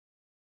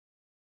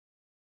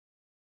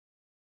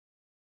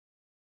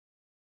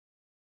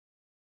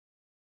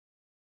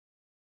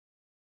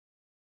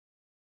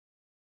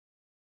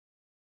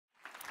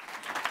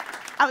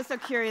I was so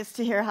curious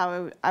to hear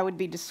how I would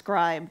be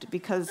described,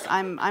 because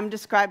I'm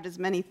described as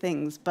many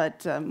things,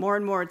 but more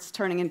and more it's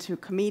turning into a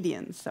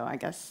comedian, so I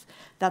guess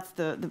that's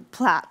the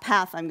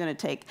path I'm going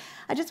to take.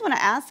 I just want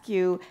to ask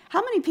you,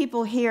 how many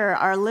people here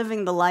are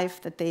living the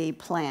life that they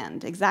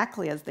planned,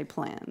 exactly as they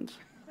planned?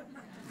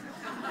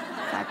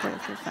 Exactly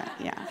as they planned,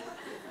 yeah.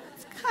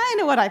 It's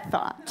kind of what I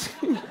thought.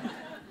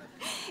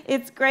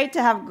 It's great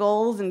to have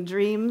goals and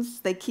dreams.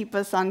 They keep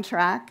us on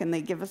track, and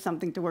they give us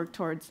something to work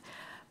towards.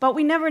 But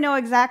we never know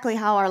exactly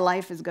how our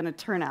life is going to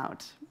turn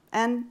out.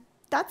 And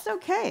that's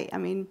okay. I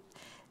mean,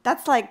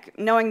 that's like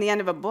knowing the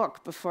end of a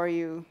book before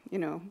you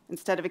know,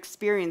 instead of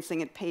experiencing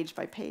it page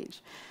by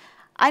page.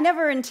 I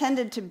never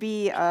intended to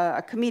be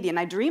a comedian.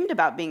 I dreamed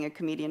about being a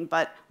comedian,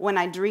 but when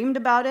I dreamed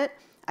about it,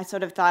 I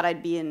sort of thought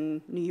I'd be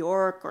in New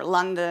York or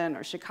London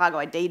or Chicago.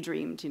 I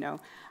daydreamed, you know.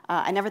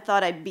 I never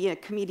thought I'd be a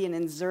comedian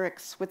in Zurich,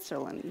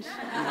 Switzerland.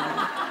 You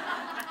know.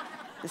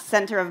 The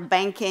center of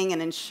banking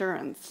and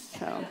insurance.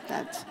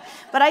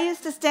 But I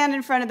used to stand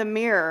in front of the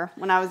mirror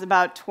when I was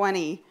about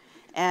 20,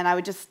 and I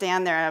would just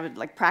stand there and I would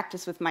like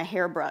practice with my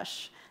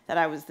hairbrush that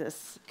I was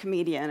this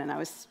comedian, and I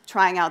was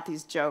trying out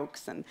these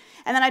jokes. And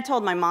then I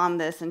told my mom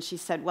this, and she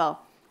said,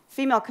 well,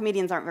 female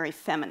comedians aren't very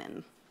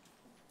feminine.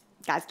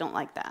 Guys don't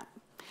like that.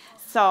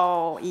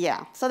 So,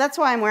 yeah. So that's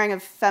why I'm wearing a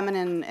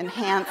feminine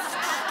enhanced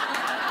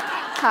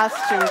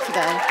costume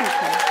today.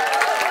 Okay.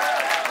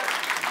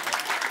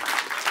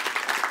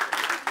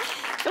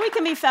 So we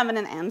can be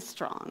feminine and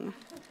strong.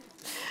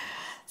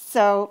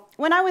 So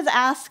when I was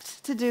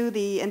asked to do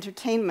the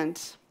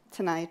entertainment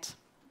tonight,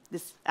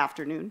 this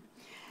afternoon,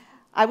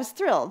 I was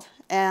thrilled.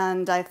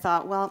 And I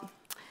thought, well,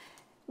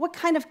 what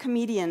kind of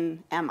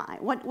comedian am I?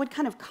 What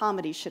kind of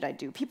comedy should I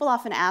do? People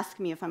often ask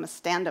me if I'm a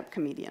stand-up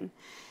comedian.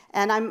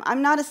 And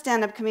I'm not a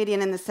stand-up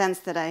comedian in the sense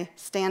that I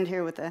stand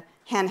here with a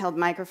handheld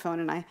microphone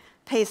and I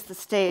pace the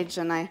stage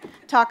and I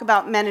talk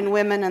about men and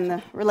women and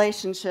the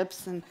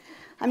relationships. And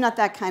I'm not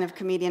that kind of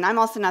comedian. I'm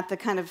also not the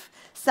kind of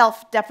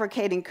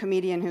self-deprecating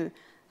comedian who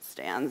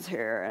stands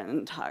here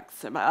and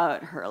talks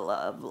about her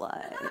love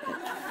life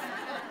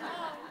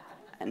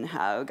and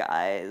how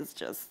guys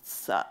just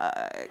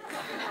suck.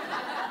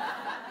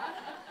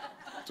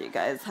 Do you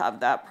guys have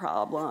that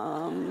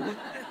problem?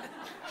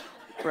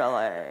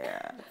 Really?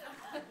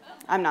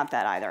 I'm not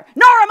that either.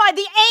 Nor am I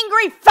the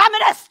angry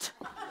feminist!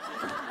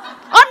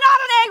 I'm not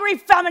an angry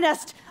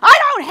feminist! I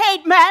don't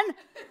hate men!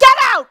 Get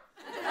out!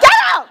 Get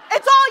out!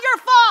 It's all your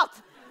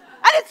fault!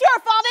 And it's your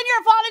fault, and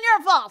your fault, and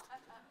your fault!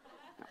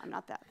 No, I'm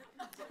not that.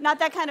 Not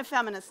that kind of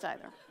feminist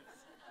either.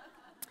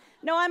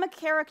 No, I'm a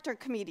character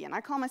comedian.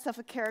 I call myself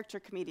a character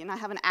comedian. I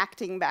have an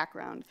acting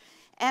background.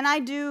 And I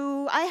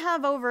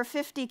have over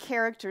 50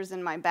 characters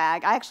in my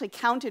bag. I actually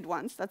counted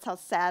once. That's how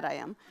sad I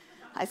am.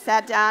 I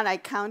sat down, I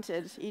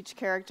counted each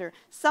character.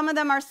 Some of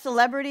them are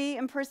celebrity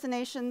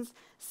impersonations.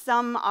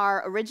 Some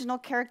are original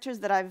characters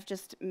that I've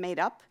just made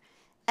up.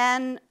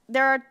 And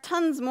there are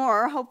tons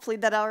more, hopefully,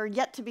 that are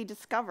yet to be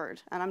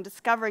discovered. And I'm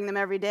discovering them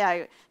every day.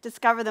 I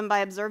discover them by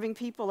observing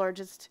people or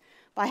just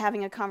by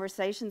having a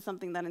conversation,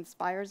 something that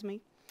inspires me,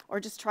 or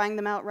just trying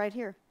them out right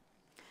here.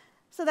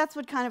 So that's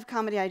what kind of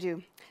comedy I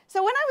do.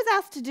 So when I was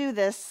asked to do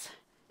this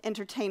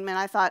entertainment,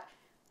 I thought,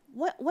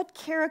 what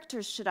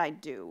characters should I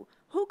do?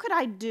 Who could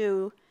I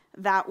do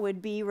that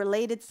would be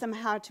related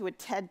somehow to a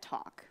TED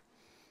Talk?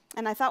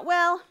 And I thought,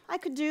 well, I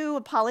could do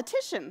a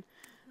politician.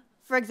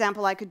 For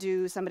example, I could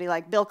do somebody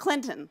like Bill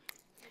Clinton.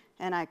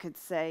 And I could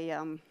say,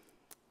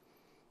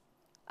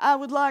 I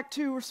would like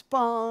to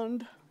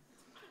respond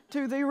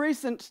to the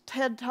recent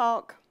TED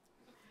Talk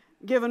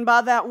given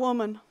by that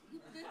woman,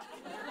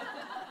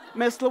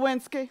 Miss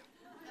Lewinsky.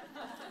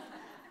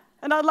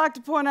 And I'd like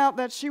to point out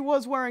that she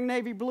was wearing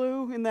navy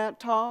blue in that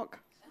talk.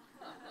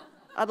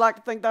 I'd like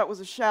to think that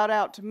was a shout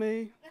out to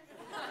me.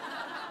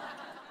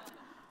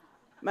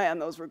 Man,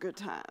 those were good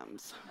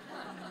times.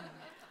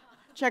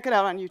 Check it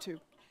out on YouTube.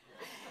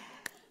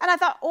 And I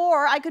thought,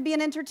 or I could be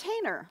an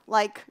entertainer,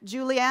 like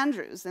Julie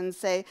Andrews, and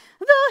say,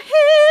 the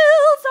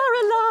hills are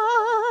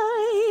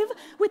alive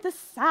with the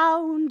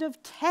sound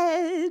of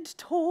TED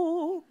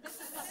Talks.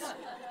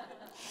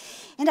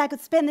 And I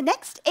could spend the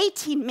next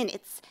 18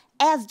 minutes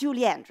as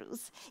Julie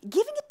Andrews,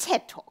 giving a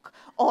TED Talk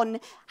on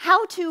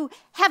how to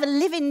have a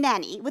live-in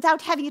nanny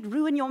without having it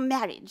ruin your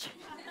marriage.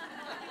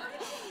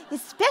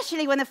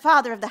 Especially when the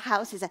father of the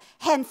house is a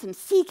handsome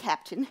sea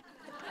captain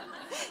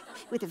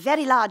with a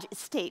very large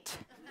estate.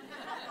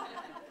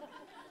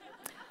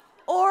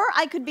 Or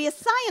I could be a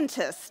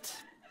scientist,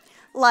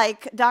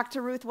 like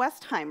Dr. Ruth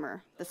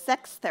Westheimer, the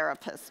sex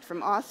therapist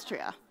from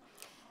Austria,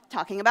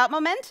 talking about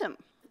momentum.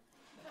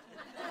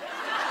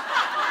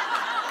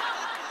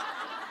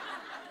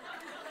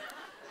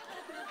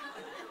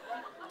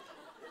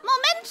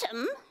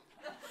 Momentum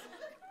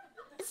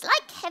is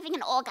like having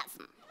an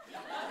orgasm.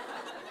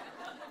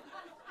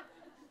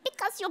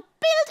 Because you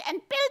build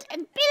and build and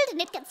build,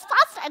 and it gets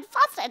faster and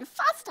faster and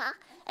faster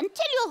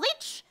until you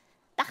reach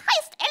the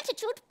highest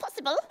altitude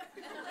possible.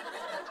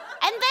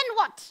 And then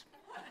what?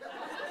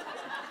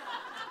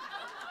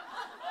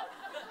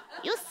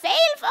 You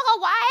sail for a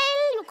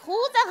while, you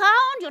cruise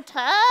around, you you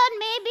turn,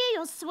 maybe.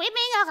 You're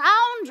swimming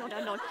around. You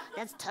don't know.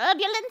 There's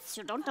turbulence.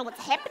 You don't know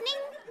what's happening.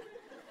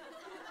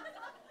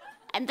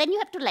 And then you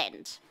have to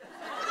land.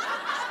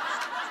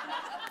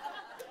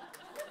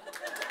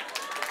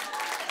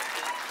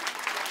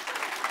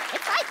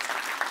 It's right.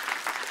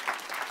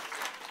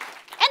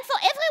 And for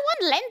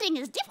everyone, landing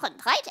is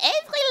different, right?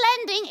 Every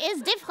landing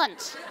is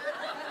different.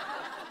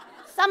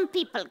 Some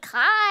people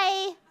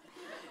cry.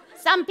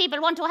 Some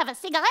people want to have a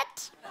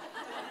cigarette.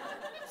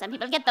 Some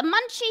people get the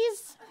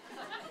munchies.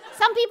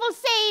 Some people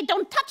say,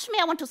 don't touch me,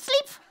 I want to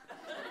sleep.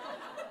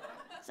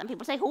 Some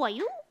people say, who are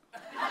you?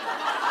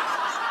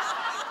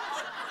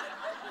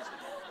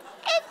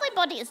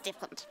 Everybody is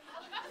different.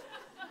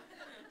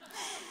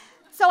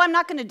 So I'm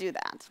not going to do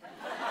that.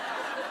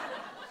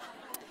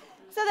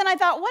 So then I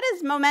thought, what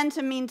does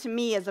momentum mean to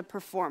me as a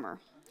performer?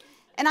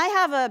 And I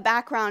have a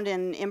background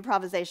in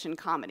improvisation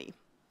comedy.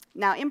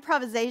 Now,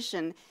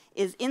 improvisation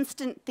is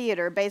instant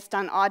theater based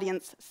on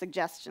audience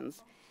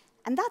suggestions.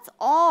 And that's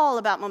all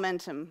about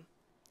momentum.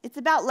 It's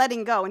about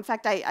letting go. In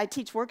fact, I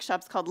teach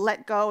workshops called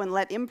Let Go and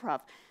Let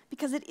Improv,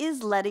 because it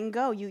is letting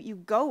go. You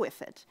go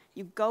with it.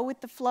 You go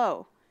with the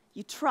flow.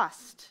 You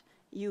trust.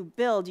 You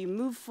build. You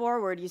move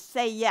forward. You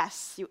say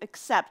yes. You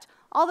accept.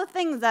 All the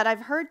things that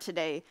I've heard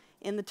today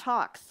in the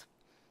talks.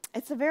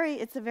 It's a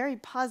very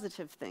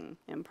positive thing,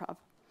 improv.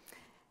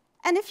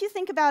 And if you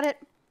think about it,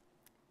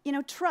 you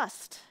know,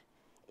 trust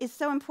is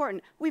so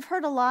important. We've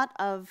heard a lot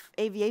of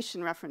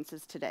aviation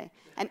references today.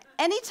 And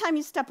anytime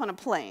you step on a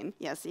plane,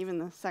 yes, even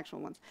the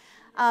sexual ones,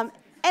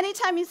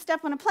 anytime you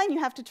step on a plane, you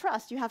have to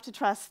trust. You have to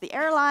trust the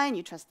airline,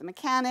 you trust the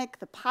mechanic,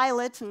 the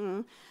pilot,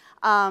 the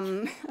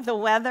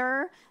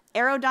weather,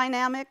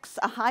 aerodynamics,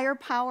 a higher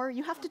power.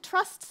 You have to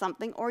trust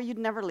something or you'd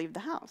never leave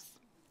the house.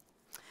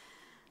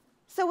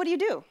 So what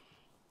do?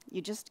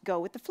 You just go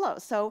with the flow.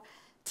 So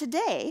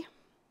today,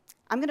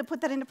 I'm going to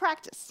put that into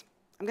practice.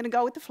 I'm going to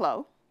go with the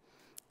flow.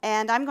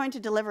 And I'm going to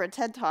deliver a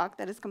TED Talk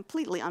that is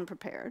completely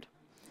unprepared,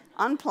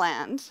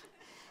 unplanned,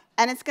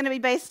 and it's going to be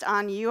based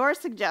on your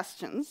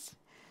suggestions.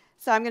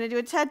 So I'm going to do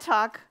a TED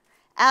Talk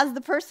as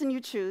the person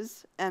you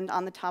choose and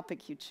on the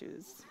topic you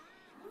choose.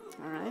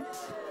 All right?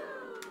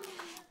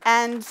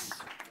 And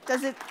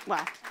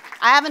well,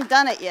 I haven't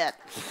done it yet.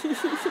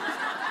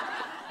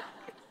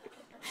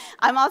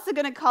 I'm also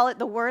going to call it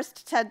the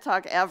worst TED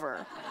Talk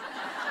ever,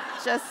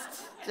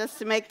 just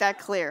to make that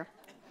clear.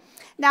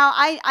 Now,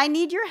 I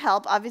need your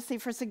help, obviously,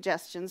 for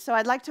suggestions, so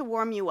I'd like to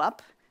warm you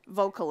up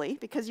vocally,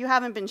 because you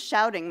haven't been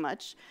shouting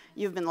much.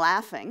 You've been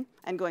laughing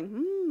and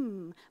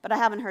going, but I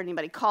haven't heard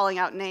anybody calling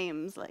out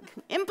names like,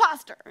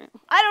 imposter,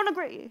 I don't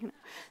agree.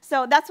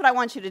 So that's what I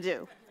want you to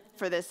do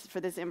for this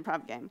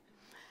improv game.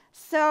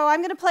 So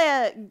I'm going to play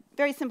a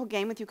very simple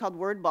game with you called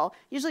Word Ball.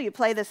 Usually you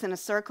play this in a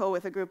circle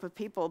with a group of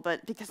people,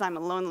 but because I'm a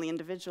lonely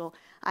individual,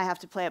 I have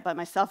to play it by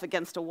myself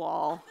against a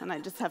wall, and I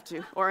just have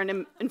to, or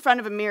in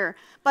front of a mirror.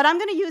 But I'm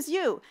going to use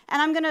you,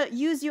 and I'm going to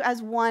use you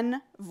as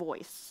one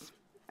voice,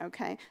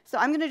 okay? So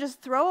I'm going to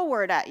just throw a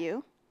word at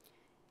you,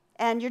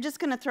 and you're just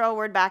going to throw a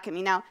word back at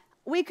me. Now,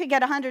 we could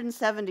get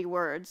 170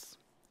 words.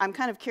 I'm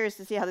kind of curious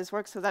to see how this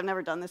works because I've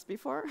never done this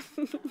before.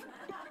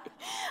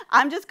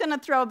 I'm just going to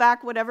throw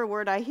back whatever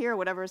word I hear,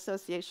 whatever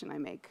association I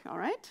make, all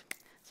right?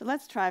 So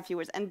let's try a few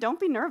words. And don't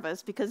be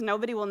nervous, because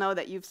nobody will know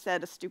that you've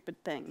said a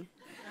stupid thing,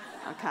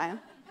 okay?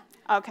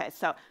 Okay,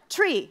 so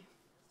tree.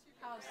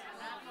 House.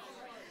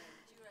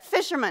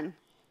 Fisherman.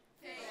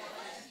 Fish.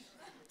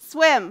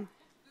 Swim.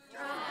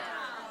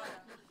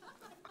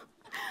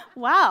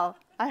 Wow,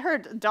 I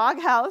heard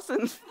doghouse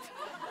and...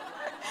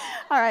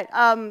 All right,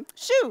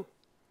 shoe.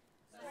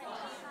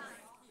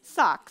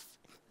 Socks.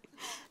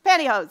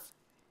 Pantyhose.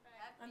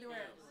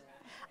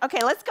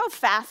 Okay, let's go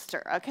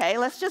faster, okay?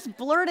 Let's just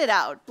blurt it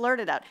out,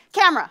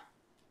 Camera.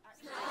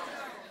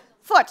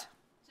 Foot.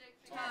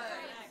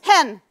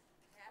 Hen.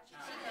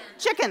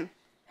 Chicken.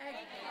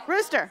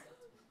 Rooster.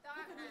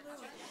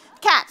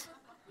 Cat.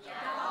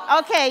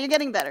 Okay, you're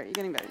getting better, It's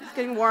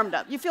getting warmed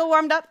up. You feel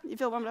warmed up?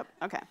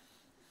 Okay.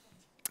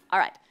 All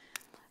right.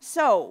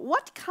 So,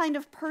 what kind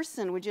of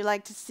person would you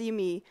like to see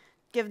me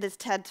give this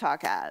TED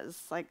Talk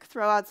as? Like,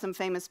 throw out some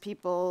famous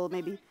people,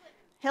 maybe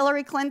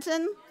Hillary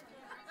Clinton?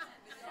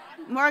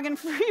 Morgan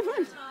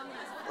Freeman?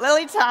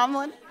 Lily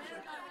Tomlin?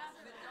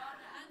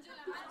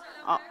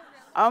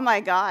 Oh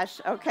my gosh,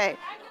 okay.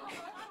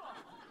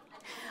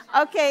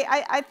 Okay,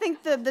 I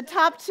think the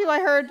top two I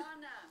heard,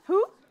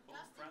 who?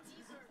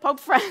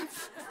 Pope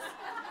Francis.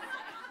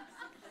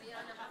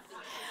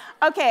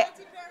 Okay,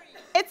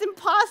 it's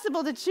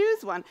impossible to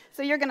choose one,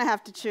 so you're going to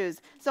have to choose.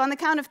 So on the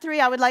count of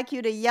 3, I would like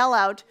you to yell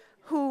out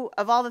who,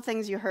 of all the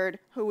things you heard,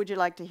 who would you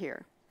like to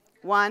hear?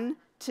 1,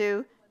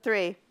 2,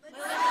 3.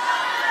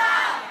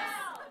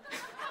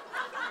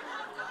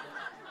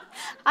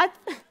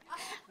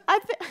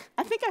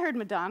 I think I heard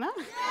Madonna.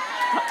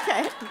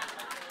 Okay.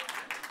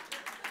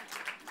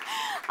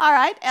 All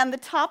right, and the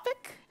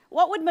topic?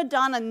 What would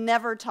Madonna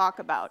never talk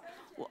about?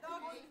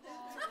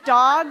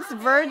 Dogs,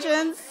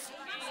 virgins,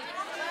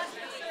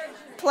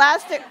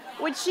 plastic.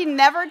 Would she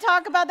never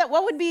talk about that?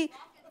 What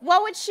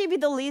would she be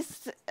the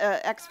least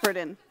expert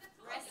in?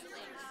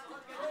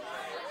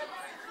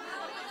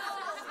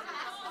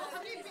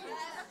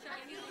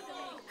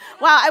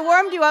 Wow, I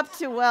warmed you up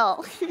too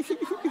well.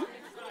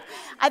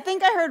 I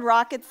think I heard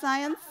rocket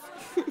science.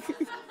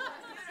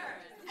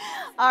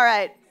 All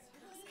right.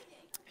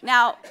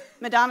 Now,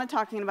 Madonna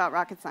talking about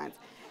rocket science.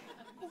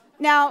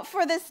 Now,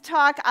 for this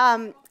talk,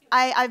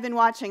 I've been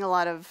watching a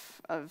lot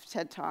of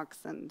TED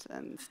Talks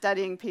and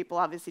studying people,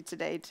 obviously,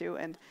 today, too.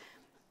 And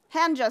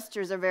hand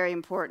gestures are very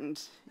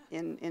important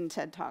in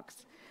TED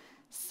Talks.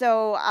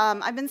 So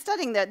I've been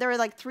studying that. There are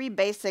like 3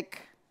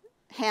 basic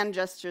hand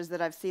gestures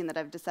that I've seen that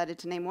I've decided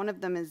to name. One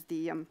of them is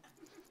the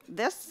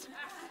this.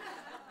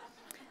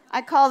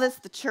 I call this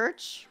the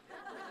church.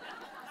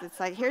 It's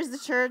like, here's the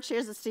church,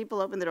 here's the steeple,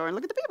 open the door, and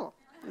look at the people.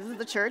 This is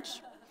the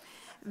church.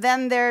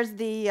 Then there's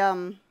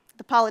the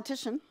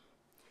politician.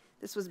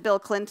 This was Bill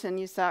Clinton,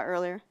 you saw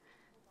earlier.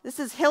 This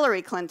is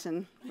Hillary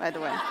Clinton, by the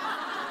way.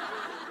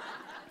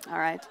 All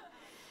right.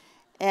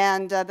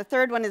 And the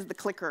third one is the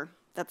clicker.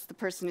 That's the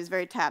person who's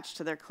very attached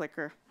to their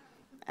clicker,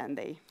 and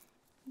they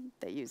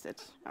use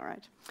it. All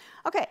right.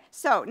 Okay,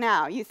 so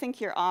now you think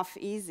you're off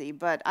easy,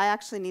 but I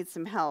actually need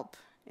some help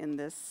in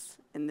this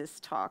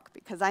talk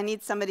because I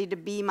need somebody to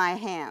be my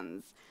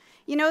hands.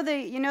 You know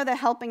the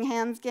helping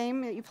hands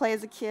game that you play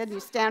as a kid? You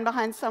stand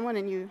behind someone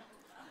and you're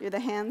the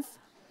hands.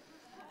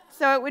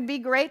 So it would be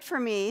great for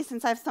me,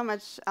 since I have so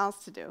much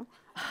else to do,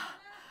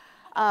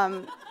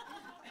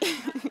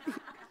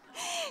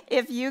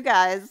 if you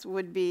guys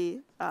would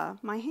be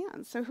my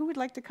hands. So who would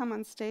like to come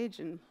on stage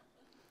and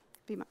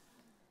be my...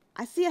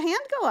 I see a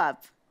hand go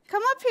up.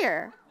 Come up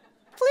here,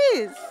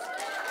 please.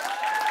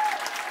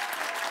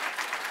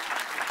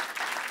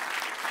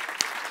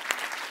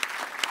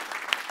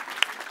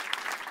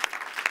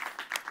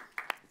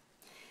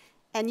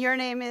 And your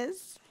name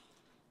is?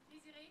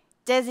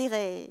 Desiree.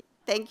 Desiree.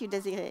 Thank you,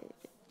 Desiree.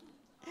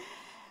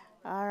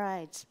 All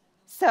right.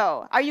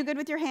 So, are you good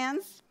with your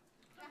hands?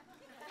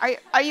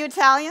 Are you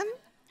Italian?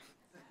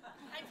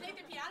 I played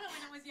the piano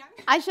when I was young.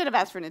 I should have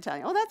asked for an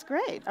Italian. Oh, that's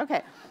great.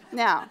 Okay.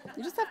 Now,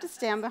 you just have to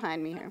stand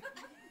behind me here.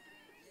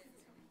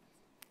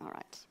 All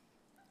right.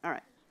 All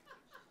right.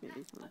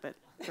 Maybe a little bit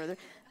further.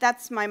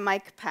 That's my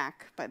mic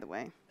pack, by the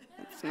way.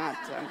 It's not...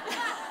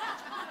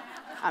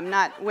 I'm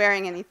not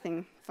wearing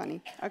anything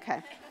funny.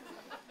 Okay.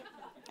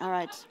 All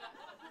right.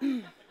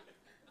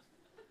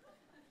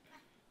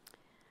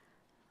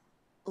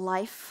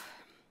 Life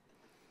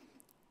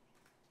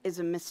is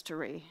a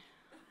mystery.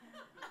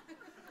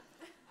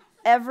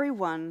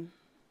 Everyone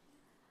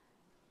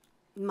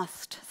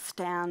must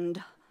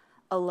stand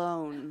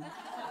alone.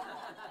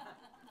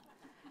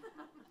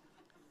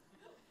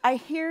 I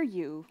hear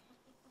you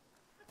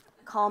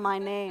call my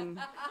name.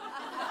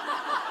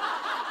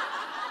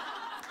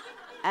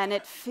 And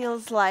it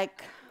feels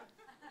like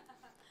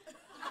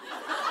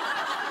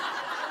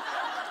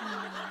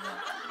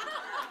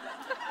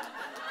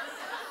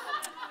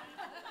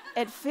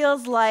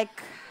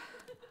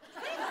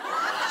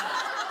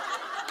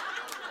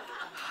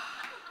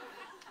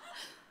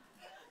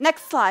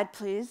next slide,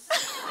 please.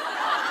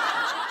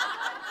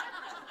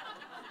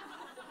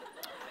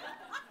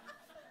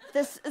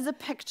 This is a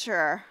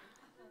picture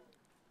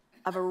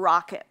of a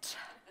rocket.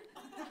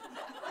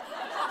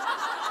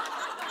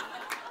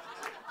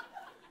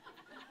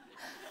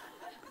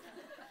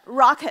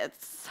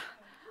 Rockets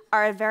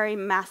are a very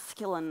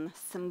masculine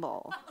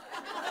symbol.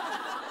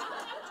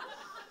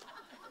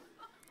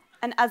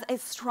 And as a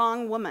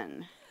strong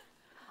woman,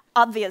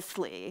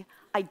 obviously,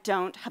 I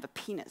don't have a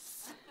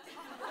penis.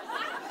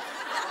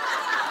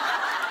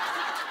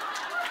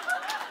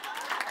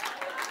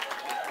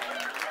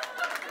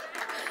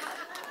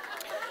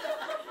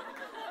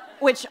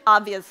 Which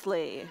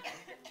obviously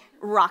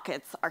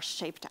rockets are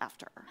shaped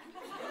after.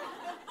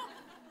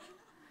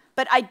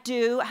 But I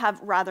do have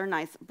rather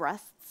nice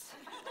breasts.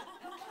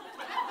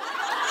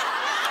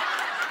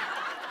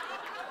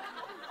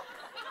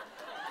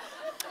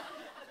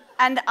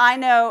 And I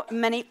know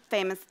many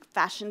famous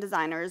fashion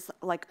designers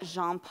like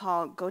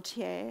Jean-Paul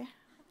Gaultier,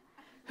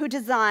 who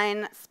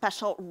design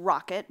special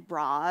rocket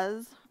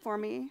bras for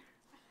me.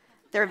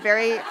 They're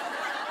very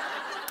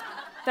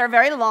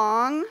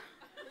long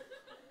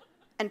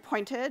and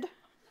pointed.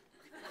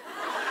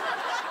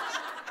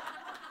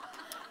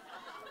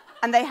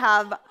 And they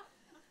have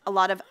a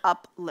lot of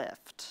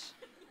uplift.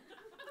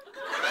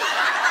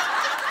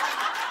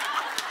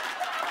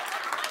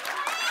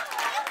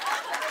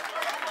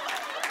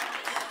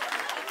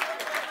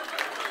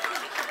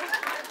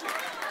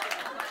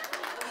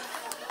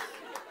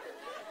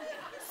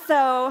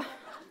 So,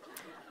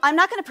 I'm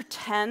not going to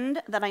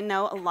pretend that I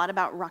know a lot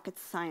about rocket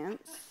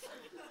science,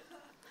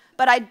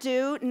 but I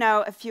do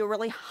know a few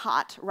really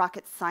hot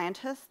rocket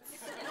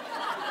scientists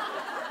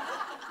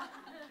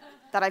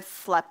that I've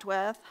slept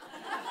with.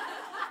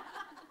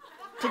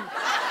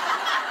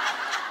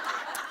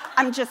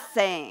 I'm just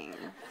saying.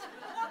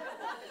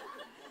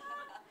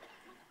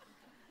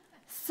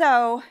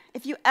 So,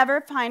 if you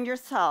ever find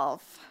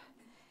yourself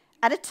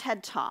at a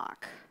TED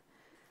Talk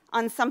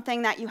on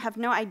something that you have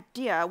no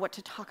idea what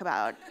to talk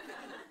about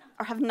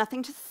or have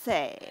nothing to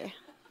say,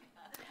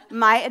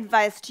 my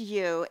advice to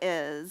you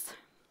is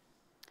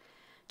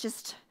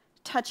just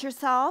touch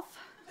yourself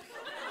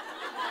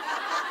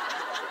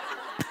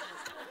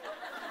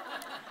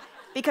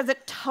because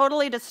it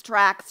totally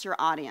distracts your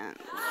audience.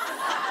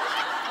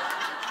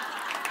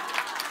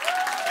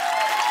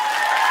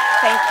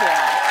 Thank you.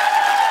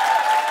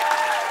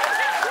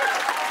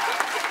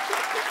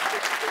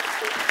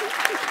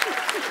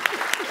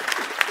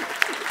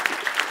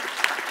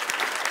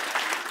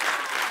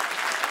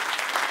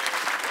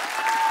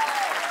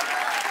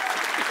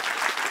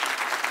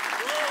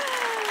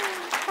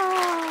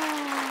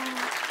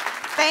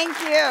 Thank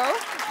you.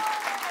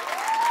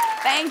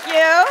 Thank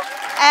you.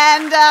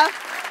 And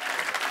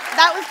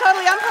that was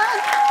totally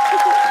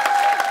unplanned.